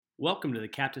Welcome to the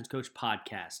Captain's Coach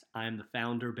Podcast. I am the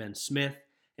founder, Ben Smith,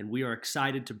 and we are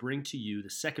excited to bring to you the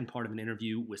second part of an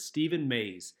interview with Stephen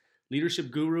Mays, leadership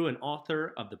guru and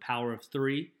author of The Power of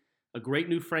Three, a great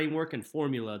new framework and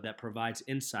formula that provides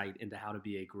insight into how to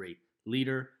be a great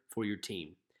leader for your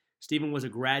team. Stephen was a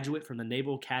graduate from the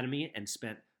Naval Academy and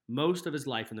spent most of his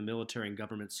life in the military and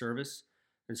government service.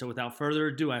 And so without further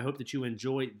ado, I hope that you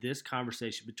enjoy this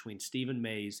conversation between Stephen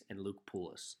Mays and Luke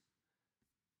Poulos.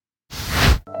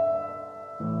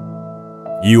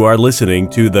 You are listening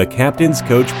to the Captain's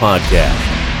Coach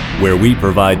Podcast, where we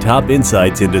provide top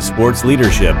insights into sports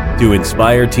leadership to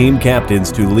inspire team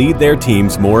captains to lead their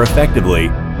teams more effectively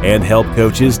and help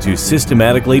coaches to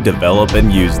systematically develop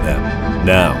and use them.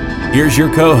 Now, here's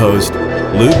your co-host,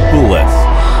 Luke Poulos.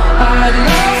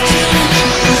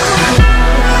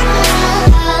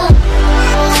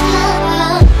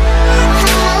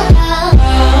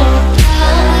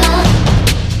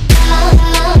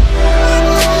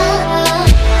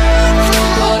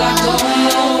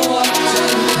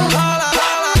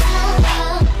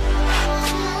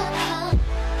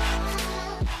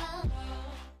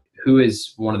 Who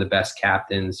is one of the best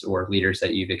captains or leaders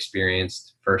that you've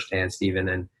experienced firsthand,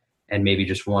 Stephen, and maybe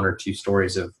just one or two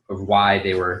stories of why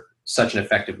they were such an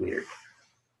effective leader?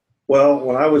 Well,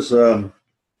 when I was a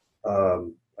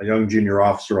young junior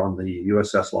officer on the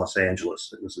USS Los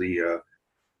Angeles, it was the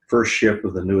first ship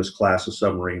of the newest class of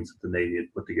submarines that the Navy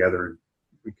had put together and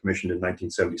recommissioned in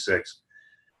 1976.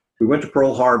 We went to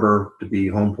Pearl Harbor to be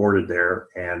home ported there,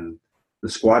 and the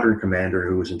squadron commander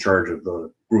who was in charge of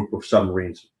the group of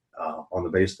submarines on the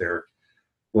base there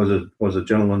was a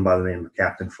gentleman by the name of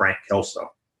Captain Frank Kelso.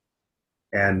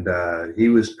 And he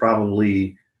was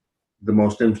probably the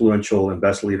most influential and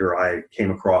best leader I came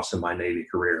across in my Navy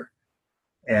career.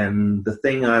 And the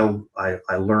thing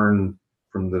I learned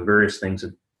from the various things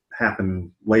that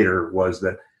happened later was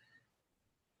that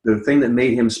the thing that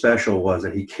made him special was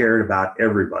that he cared about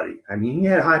everybody. I mean, he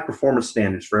had high performance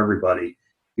standards for everybody.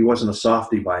 He wasn't a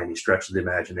softie by any stretch of the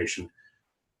imagination,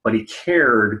 but he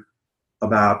cared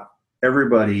about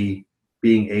everybody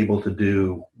being able to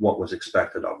do what was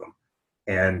expected of them.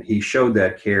 And he showed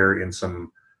that care in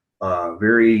some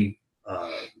very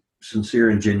sincere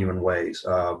and genuine ways.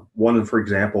 One, for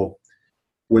example,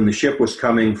 when the ship was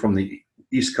coming from the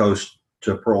East Coast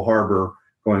to Pearl Harbor,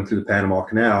 going through the Panama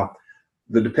Canal,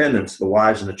 the dependents, the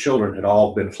wives and the children, had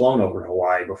all been flown over to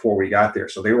Hawaii before we got there.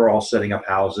 So they were all setting up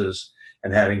houses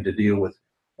and having to deal with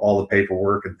all the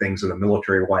paperwork and things that a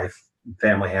military wife and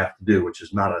family have to do, which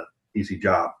is not an easy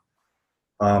job.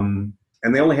 And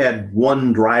they only had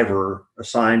one driver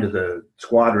assigned to the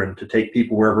squadron to take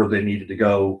people wherever they needed to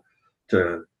go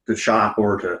to shop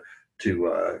or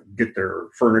to get their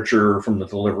furniture from the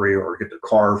delivery or get the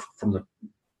car from the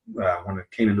when it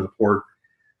came into the port.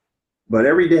 But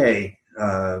every day,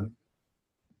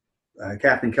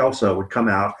 Captain Kelso would come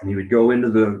out and he would go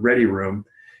into the ready room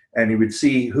and he would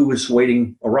see who was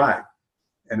waiting a ride.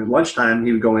 And at lunchtime,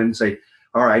 he would go in and say,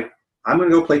 all right, I'm going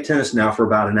to go play tennis now for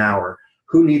about an hour.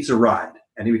 Who needs a ride?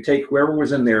 And he would take whoever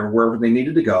was in there, wherever they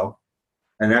needed to go.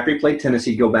 And after he played tennis,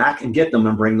 he'd go back and get them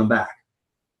and bring them back,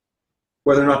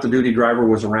 whether or not the duty driver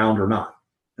was around or not.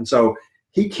 And so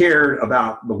he cared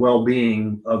about the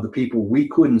well-being of the people we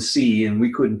couldn't see and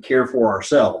we couldn't care for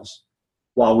ourselves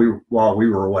while we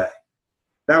were away.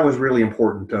 That was really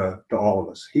important to all of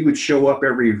us. He would show up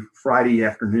every Friday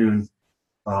afternoon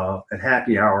at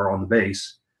happy hour on the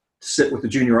base to sit with the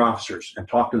junior officers and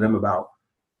talk to them about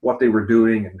what they were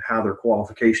doing and how their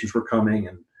qualifications were coming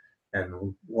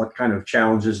and what kind of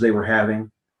challenges they were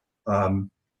having. The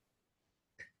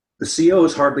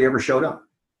COs hardly ever showed up,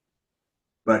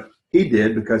 but he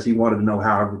did because he wanted to know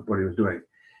how everybody was doing,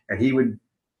 and he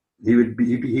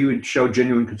would show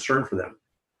genuine concern for them.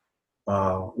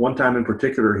 One time in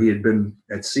particular, he had been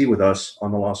at sea with us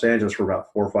on the Los Angeles for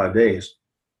about 4 or 5 days.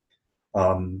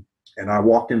 And I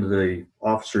walked into the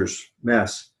officers'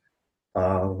 mess,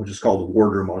 which is called the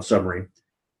wardroom on a submarine.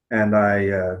 And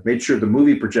I made sure the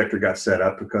movie projector got set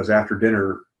up because after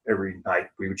dinner every night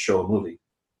we would show a movie.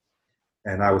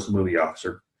 And I was the movie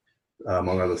officer,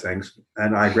 among other things.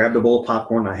 And I grabbed a bowl of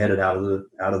popcorn and I headed out of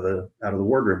the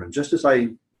wardroom. And just as I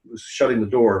was shutting the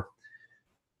door,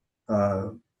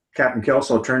 Captain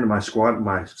Kelso turned to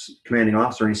my commanding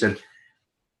officer, and he said,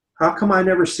 how come I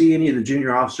never see any of the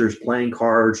junior officers playing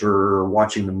cards or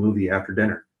watching the movie after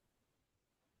dinner?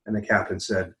 And the captain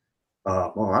said,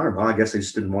 well, I don't know. I guess they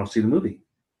just didn't want to see the movie.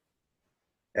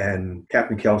 And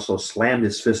Captain Kelso slammed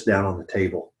his fist down on the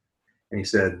table. And he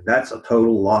said, that's a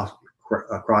total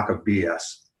crock of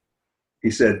BS. He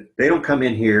said, they don't come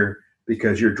in here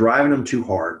because you're driving them too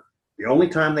hard. The only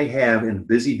time they have in a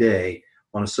busy day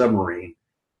on a submarine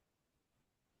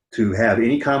to have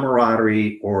any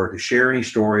camaraderie or to share any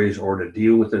stories or to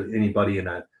deal with anybody in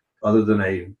a other than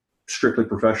a strictly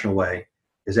professional way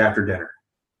is after dinner.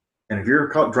 And if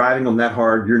you're driving them that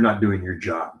hard, you're not doing your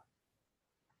job.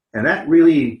 And that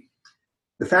really,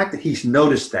 the fact that he's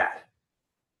noticed that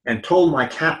and told my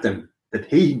captain that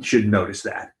he should notice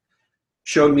that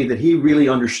showed me that he really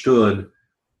understood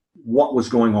what was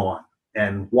going on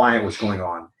and why it was going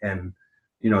on. And,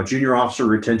 junior officer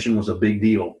retention was a big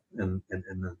deal in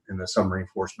the submarine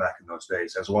force back in those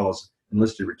days, as well as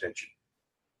enlisted retention.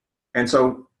 And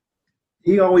so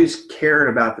he always cared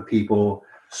about the people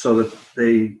so that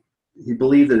he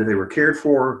believed that if they were cared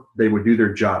for, they would do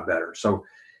their job better. So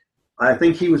I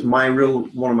think he was one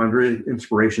of my real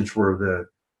inspirations for the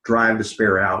Drive to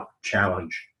Spare Out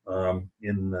challenge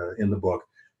in the book,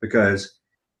 because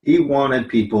he wanted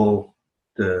people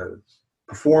to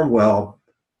perform well,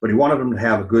 but he wanted them to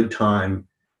have a good time,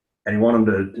 and he wanted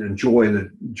them to enjoy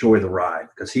the ride,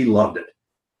 because he loved it.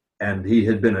 And he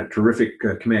had been a terrific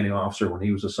commanding officer when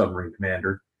he was a submarine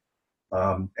commander.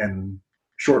 And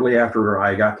shortly after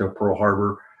I got to Pearl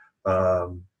Harbor,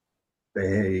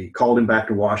 they called him back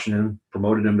to Washington,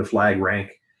 promoted him to flag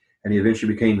rank, and he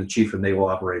eventually became the chief of naval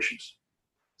operations.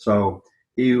 So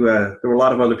there were a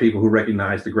lot of other people who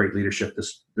recognized the great leadership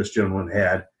this gentleman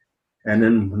had. And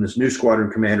then when this new squadron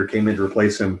commander came in to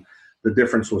replace him, the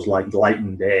difference was like light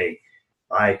and day.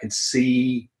 I could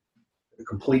see a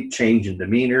complete change in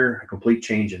demeanor, a complete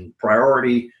change in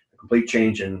priority, a complete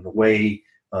change in the way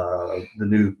the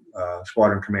new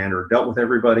squadron commander dealt with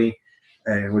everybody.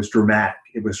 And it was dramatic.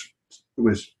 It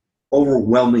was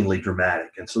overwhelmingly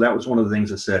dramatic. And so that was one of the things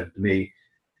that said to me,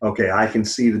 okay, I can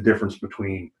see the difference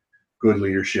between good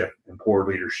leadership and poor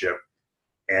leadership.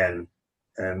 And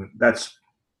that's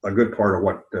a good part of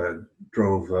what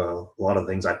drove a lot of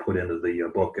things I put into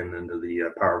the book and into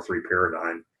the Power of Three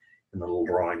paradigm in the little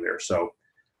drawing there. So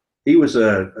he was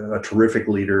a terrific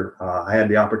leader. I had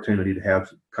the opportunity to have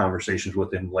conversations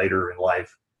with him later in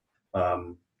life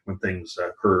when things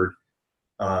occurred.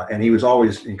 And he was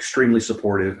always extremely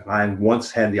supportive. I once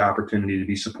had the opportunity to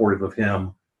be supportive of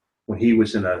him when he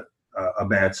was in a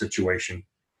bad situation,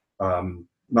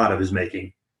 not of his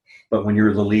making. But when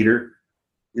you're the leader,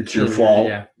 it's your fault.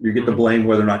 Yeah. You get the blame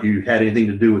whether or not you had anything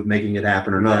to do with making it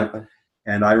happen or not. Exactly.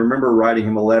 And I remember writing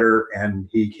him a letter, and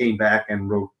he came back and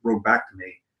wrote back to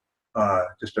me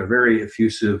just a very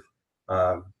effusive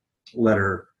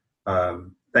letter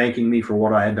thanking me for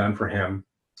what I had done for him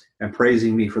and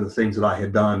praising me for the things that I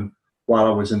had done while I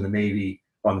was in the Navy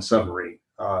on the submarine.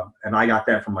 And I got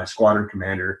that from my squadron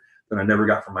commander that I never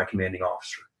got from my commanding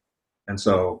officer. And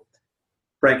so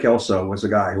Frank Kelso was a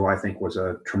guy who I think was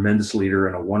a tremendous leader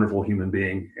and a wonderful human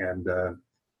being. And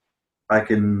I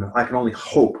can only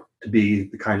hope to be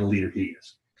the kind of leader he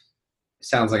is.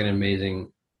 Sounds like an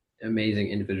amazing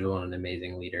individual and an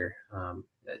amazing leader.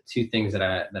 Two things that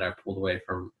I pulled away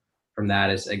from that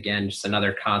is, again, just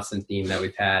another constant theme that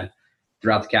we've had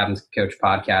throughout the Captain's Coach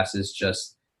podcast is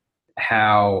just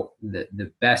how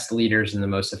the best leaders and the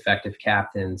most effective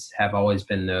captains have always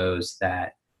been those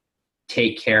that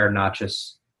take care, not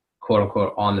just quote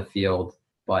unquote on the field,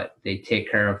 but they take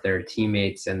care of their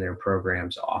teammates and their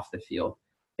programs off the field.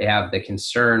 They have the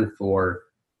concern for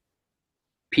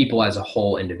people as a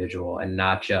whole individual and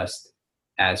not just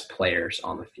as players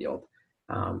on the field.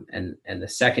 And the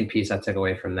second piece I took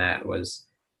away from that was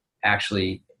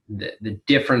actually the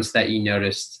difference that you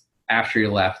noticed after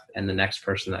you left and the next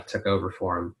person that took over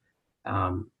for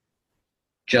him.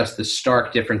 Just the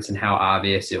stark difference in how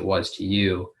obvious it was to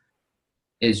you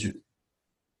is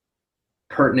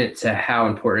pertinent to how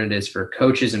important it is for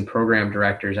coaches and program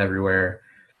directors everywhere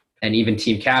and even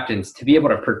team captains to be able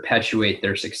to perpetuate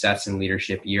their success in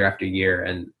leadership year after year,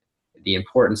 and the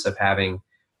importance of having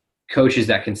coaches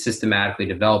that can systematically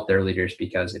develop their leaders.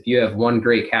 Because if you have one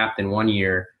great captain one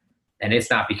year and it's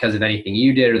not because of anything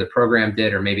you did or the program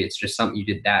did, or maybe it's just something you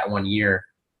did that 1 year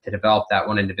to develop that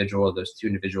one individual or those two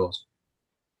individuals,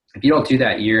 if you don't do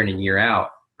that year in and year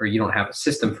out, or you don't have a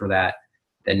system for that,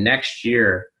 then next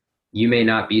year you may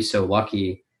not be so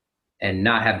lucky and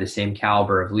not have the same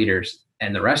caliber of leaders.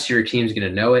 And the rest of your team's going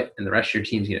to know it, and the rest of your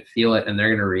team's going to feel it, and they're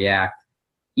going to react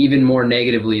even more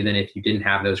negatively than if you didn't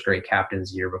have those great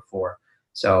captains the year before.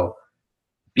 So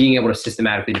being able to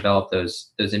systematically develop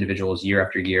those individuals year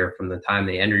after year from the time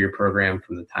they enter your program,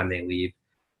 from the time they leave,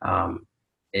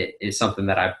 it is something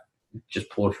that I've just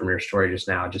pulled from your story just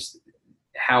now, just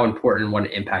how important and what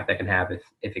an impact that can have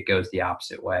if it goes the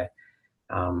opposite way.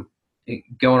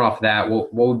 Going off of that,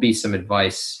 what would be some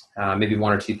advice, maybe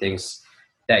one or two things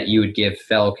that you would give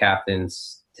fellow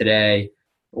captains today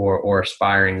or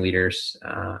aspiring leaders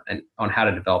and on how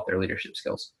to develop their leadership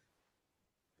skills?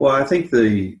 Well, I think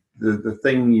the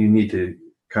thing you need to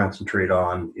concentrate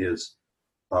on is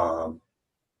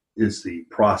the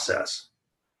process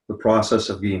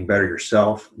of being better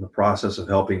yourself, and the process of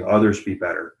helping others be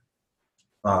better.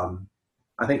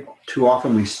 I think too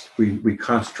often we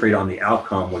concentrate on the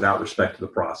outcome without respect to the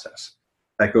process.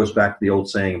 That goes back to the old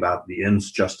saying about the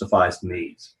ends justifies the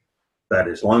means. That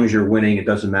as long as you're winning, it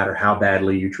doesn't matter how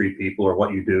badly you treat people or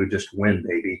what you do, just win,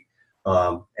 baby.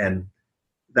 And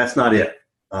that's not it.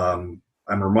 I'm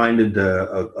reminded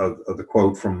of the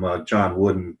quote from John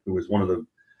Wooden, who was one of the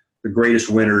greatest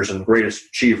winners and greatest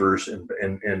achievers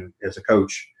in as a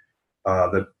coach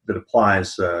that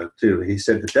applies to. He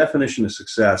said, the definition of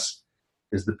success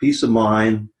is the peace of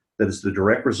mind that is the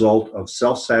direct result of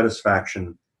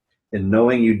self-satisfaction in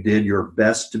knowing you did your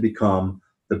best to become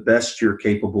the best you're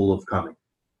capable of coming.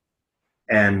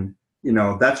 And,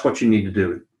 that's what you need to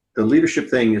do. The leadership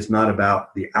thing is not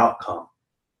about the outcome.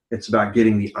 It's about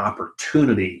getting the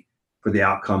opportunity for the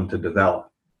outcome to develop.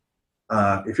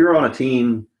 If you're on a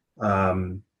team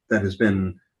that has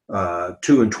been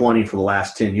 2-20 for the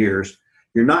last 10 years,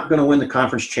 you're not going to win the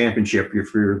conference championship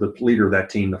if you're the leader of that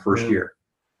team the first year.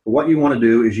 But what you want to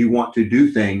do is you want to do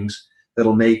things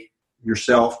that'll make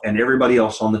yourself and everybody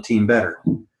else on the team better.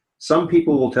 Some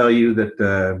people will tell you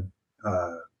that,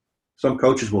 some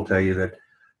coaches will tell you that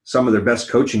some of their best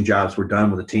coaching jobs were done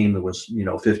with a team that was,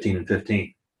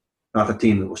 15-15, not the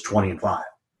team that was 20-5.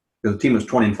 Because the team that was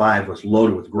 20-5 was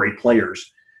loaded with great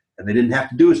players, and they didn't have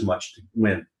to do as much to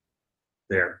win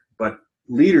there. But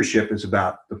leadership is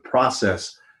about the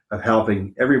process of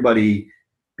helping everybody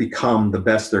become the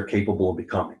best they're capable of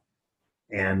becoming.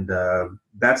 And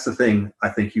that's the thing I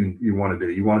think you want to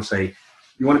do. You want to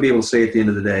be able to say at the end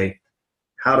of the day,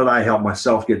 how did I help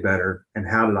myself get better, and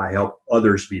how did I help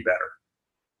others be better?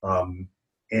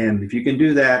 And if you can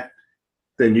do that,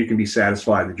 then you can be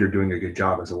satisfied that you're doing a good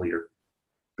job as a leader.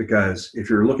 Because if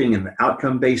you're looking in the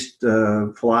outcome-based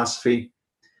philosophy,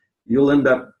 you'll end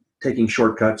up taking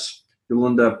shortcuts. You'll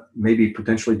end up maybe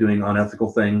potentially doing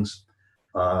unethical things.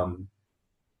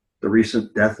 The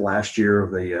recent death last year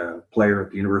of the player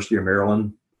at the University of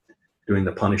Maryland doing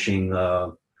the punishing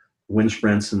wind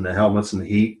sprints and the helmets and the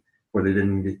heat where they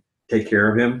didn't take care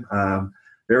of him.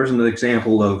 There was an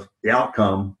example of the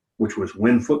outcome, which was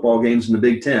win football games in the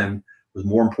Big Ten, was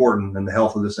more important than the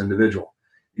health of this individual.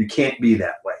 You can't be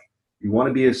that way. You want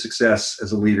to be a success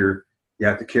as a leader, you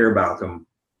have to care about them,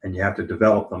 and you have to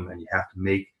develop them, and you have to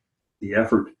make the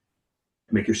effort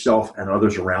to make yourself and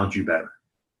others around you better.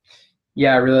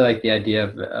 Yeah, I really like the idea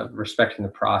of respecting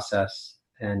the process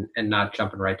and not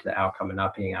jumping right to the outcome and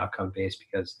not being outcome-based,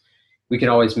 because we can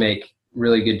always make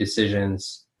really good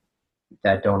decisions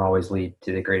that don't always lead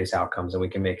to the greatest outcomes, and we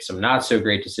can make some not so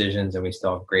great decisions and we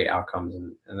still have great outcomes,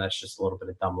 and that's just a little bit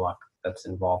of dumb luck that's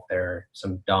involved there,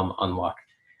 some dumb unluck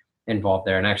involved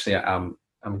there. And actually, I'm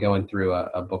going through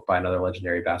a book by another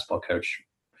legendary basketball coach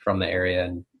from the area,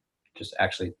 and just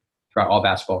actually throughout all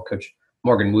basketball, Coach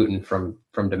Morgan Wooten from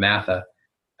DeMatha.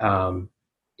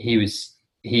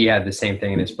 He had the same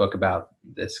thing in his book about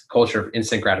this culture of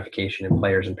instant gratification, and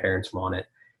players and parents want it,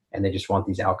 and they just want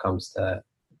these outcomes to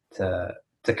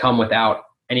come without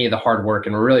any of the hard work,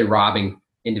 and we're really robbing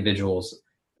individuals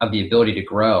of the ability to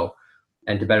grow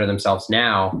and to better themselves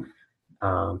now.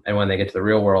 And when they get to the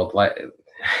real world, like,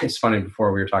 it's funny,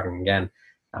 before we were talking again,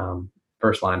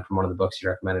 first line from one of the books you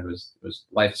recommended was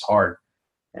life is hard.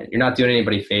 And you're not doing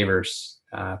anybody favors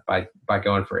by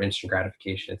going for instant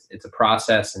gratification. It's a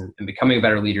process, and becoming a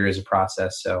better leader is a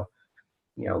process. So,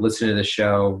 listen to the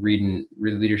show, read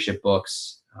leadership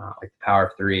books like The Power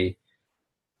of Three.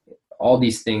 All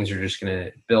these things are just going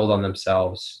to build on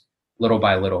themselves little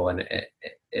by little, and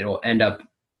it'll end up,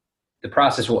 the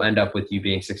process will end up with you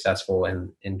being successful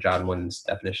in John Wooden's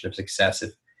definition of success,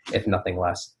 if nothing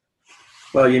less.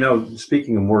 Well,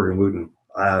 speaking of Morgan Wooten,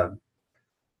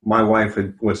 my wife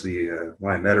when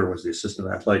I met her, was the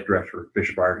assistant athletic director at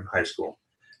Bishop Ireton High School.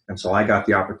 And so I got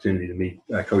the opportunity to meet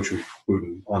Coach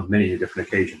Wooten on many different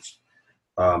occasions.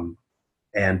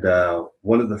 And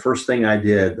one of the first thing I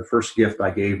did, the first gift I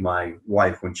gave my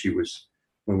wife when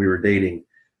we were dating,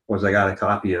 was I got a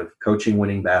copy of Coaching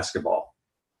Winning Basketball,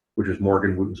 which is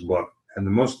Morgan Wooten's book. And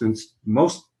the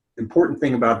most important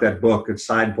thing about that book,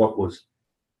 aside what was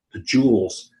the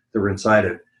jewels that were inside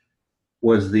it,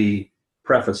 was the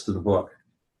preface to the book.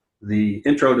 The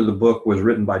intro to the book was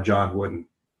written by John Wooden.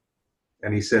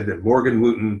 And he said that Morgan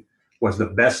Wooten was the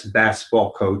best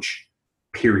basketball coach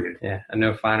period. Yeah, and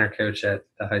no finer coach at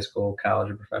the high school, college,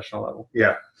 or professional level.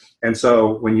 Yeah, and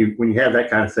so when you have that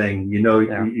kind of thing, you know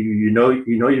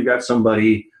you've got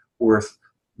somebody worth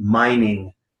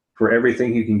mining for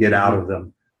everything you can get out of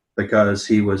them, because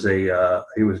he was a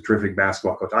terrific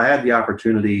basketball coach. I had the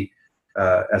opportunity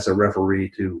as a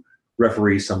referee to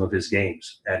referee some of his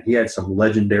games, and he had some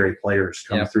legendary players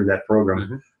come through that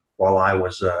program while I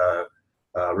was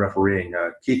refereeing.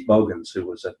 Keith Bogans, who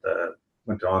was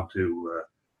went on to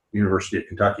University of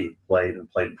Kentucky, played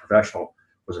professional,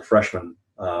 was a freshman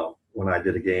when I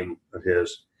did a game of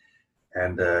his,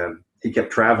 and he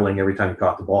kept traveling every time he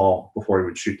caught the ball before he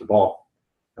would shoot the ball.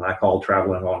 And I called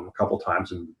traveling on him a couple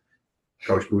times, and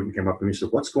Coach Wooten came up to me and said,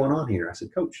 "What's going on here?" I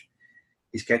said, "Coach,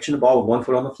 he's catching the ball with one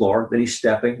foot on the floor, then he's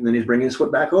stepping, and then he's bringing his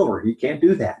foot back over. He can't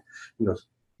do that." He goes,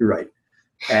 "You're right."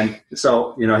 And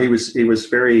so, he was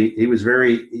very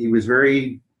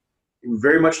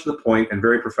much to the point and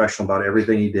very professional about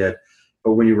everything he did.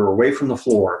 But when you were away from the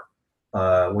floor,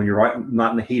 when you're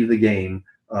not in the heat of the game,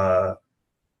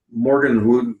 Morgan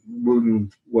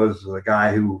Wooten was a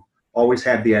guy who always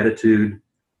had the attitude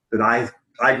that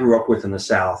I grew up with in the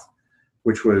South,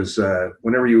 which was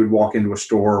whenever you would walk into a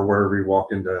store or wherever you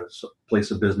walked into a place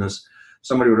of business,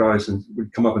 somebody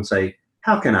would come up and say,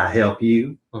 "How can I help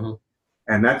you?"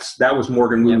 And that was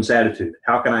Morgan Wooten's attitude.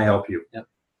 How can I help you? Yep.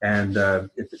 And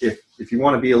if you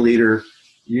want to be a leader,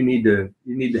 you need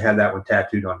to have that one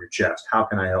tattooed on your chest. How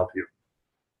can I help you?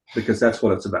 Because that's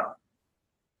what it's about.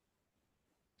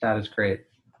 That is great.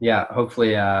 Yeah,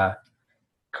 hopefully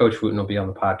Coach Wooten will be on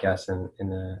the podcast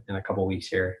in a couple of weeks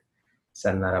here,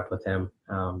 setting that up with him.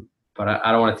 But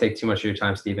I don't want to take too much of your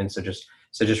time, Stephen. So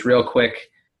just real quick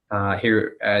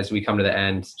here as we come to the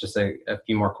end, just a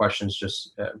few more questions.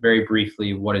 Just very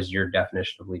briefly, what is your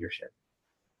definition of leadership?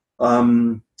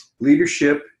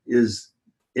 Leadership is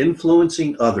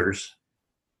influencing others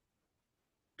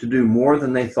to do more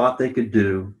than they thought they could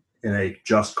do in a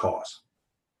just cause.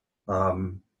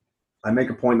 I make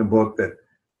a point in the book that,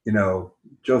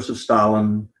 Joseph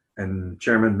Stalin and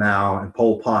Chairman Mao and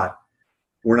Pol Pot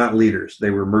were not leaders. They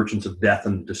were merchants of death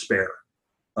and despair.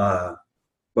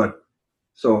 But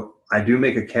so I do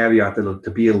make a caveat that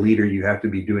to be a leader, you have to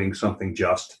be doing something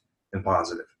just and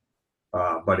positive.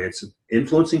 But it's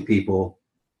influencing people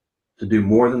to do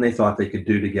more than they thought they could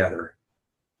do together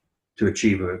to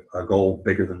achieve a goal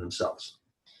bigger than themselves.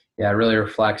 Yeah, it really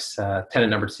reflects tenet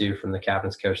number 2 from the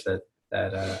captain's coach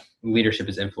that leadership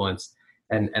is influence,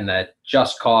 and that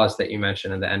just cause that you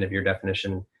mentioned at the end of your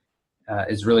definition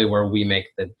is really where we make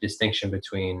the distinction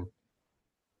between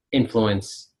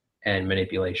influence and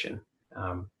manipulation.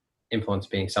 Influence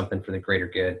being something for the greater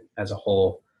good as a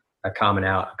whole, a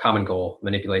common goal.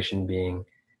 Manipulation being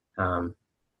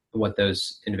what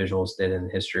those individuals did in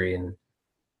history and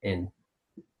in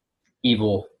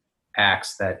evil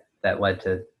acts that led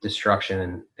to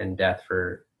destruction and death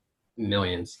for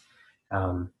millions.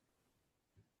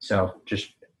 So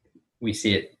just we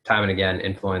see it time and again,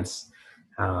 influence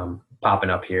popping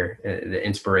up here, the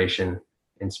inspiration,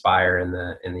 inspire, and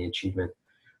the achievement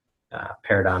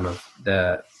paradigm of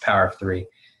the power of 3.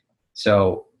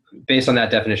 So based on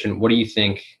that definition, what do you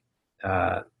think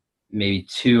maybe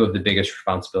 2 of the biggest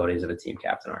responsibilities of a team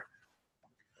captain are?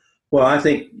 Well, I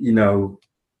think,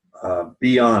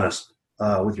 be honest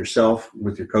with yourself,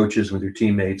 with your coaches, with your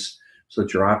teammates, so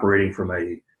that you're operating from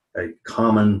a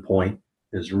common point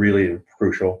is really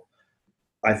crucial.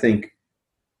 I think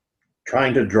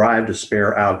trying to drive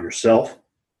despair out of yourself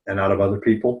and out of other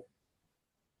people,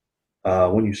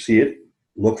 when you see it,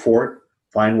 look for it,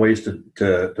 find ways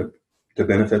to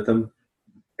benefit them.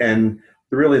 And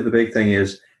really the big thing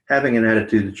is having an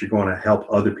attitude that you're going to help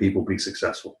other people be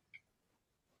successful.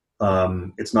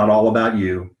 It's not all about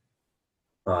you.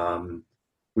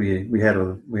 We had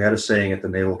a saying at the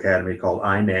Naval Academy called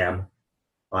INAM,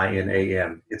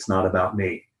 I-N-A-M. It's not about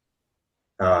me.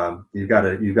 You've got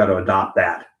to adopt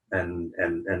that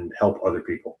and help other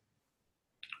people.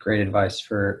 Great advice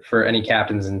for any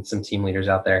captains and some team leaders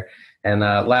out there. And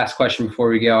last question before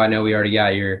we go. I know we already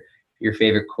got your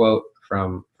favorite quote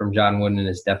from John Wooden and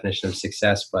his definition of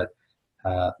success, but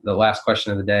the last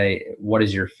question of the day: what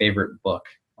is your favorite book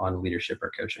on leadership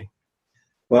or coaching?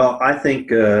 Well, I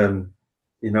think I'm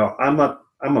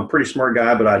a pretty smart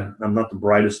guy, but I'm not the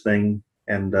brightest thing,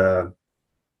 and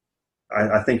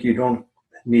I think you don't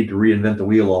need to reinvent the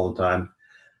wheel all the time.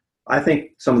 I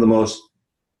think some of the most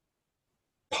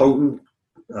potent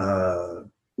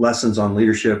lessons on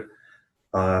leadership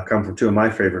come from 2 of my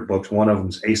favorite books. One of them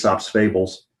is Aesop's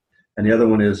Fables, and the other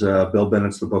one is Bill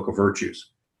Bennett's The Book of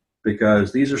Virtues,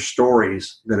 because these are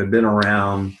stories that have been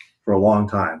around for a long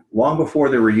time. Long before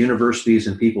there were universities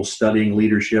and people studying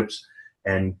leaderships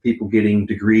and people getting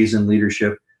degrees in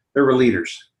leadership, there were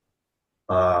leaders.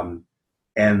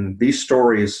 And these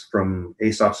stories from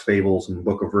Aesop's Fables and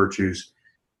Book of Virtues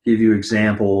give you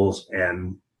examples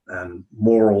and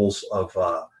morals of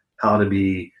how to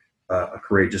be a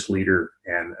courageous leader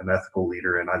and an ethical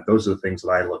leader. And those are the things that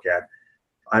I look at.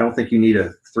 I don't think you need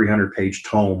a 300-page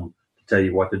tome to tell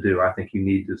you what to do. I think you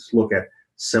need to look at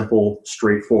simple,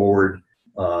 straightforward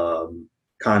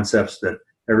concepts that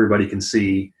everybody can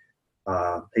see.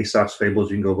 Aesop's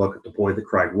Fables, you can go look at The Boy That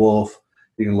Cried Wolf.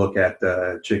 You can look at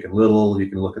Chicken Little. You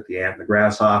can look at The Ant and the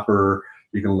Grasshopper.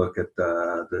 You can look at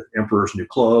the Emperor's New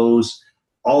Clothes.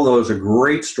 All those are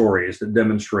great stories that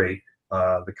demonstrate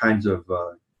the kinds of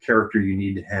character you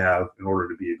need to have in order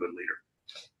to be a good leader.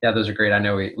 Yeah, those are great. I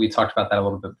know we talked about that a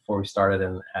little bit before we started,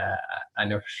 and I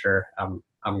know for sure I'm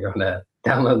going to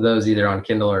download those either on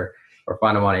Kindle or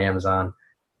find them on Amazon.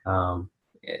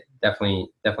 Definitely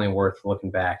worth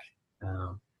looking back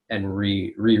and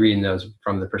rereading those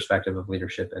from the perspective of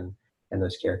leadership and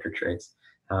those character traits.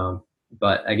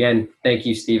 But again, thank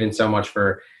you, Stephen, so much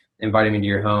for inviting me to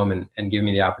your home and giving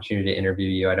me the opportunity to interview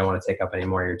you. I don't want to take up any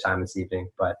more of your time this evening,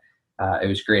 but it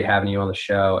was great having you on the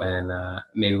show, and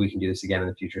maybe we can do this again in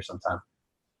the future sometime.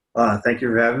 Thank you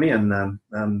for having me. And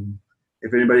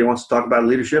if anybody wants to talk about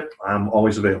leadership, I'm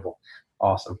always available.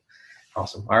 Awesome.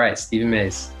 All right, Stephen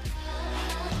Mays.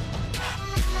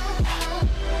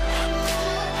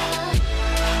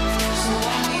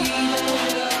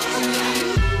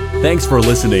 Thanks for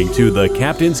listening to the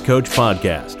Captain's Coach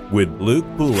Podcast with Luke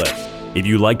Poulos. If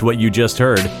you liked what you just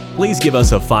heard, please give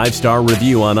us a 5-star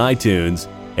review on iTunes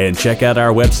and check out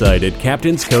our website at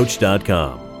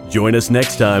captainscoach.com. Join us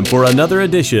next time for another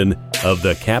edition of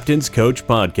the Captain's Coach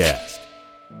Podcast.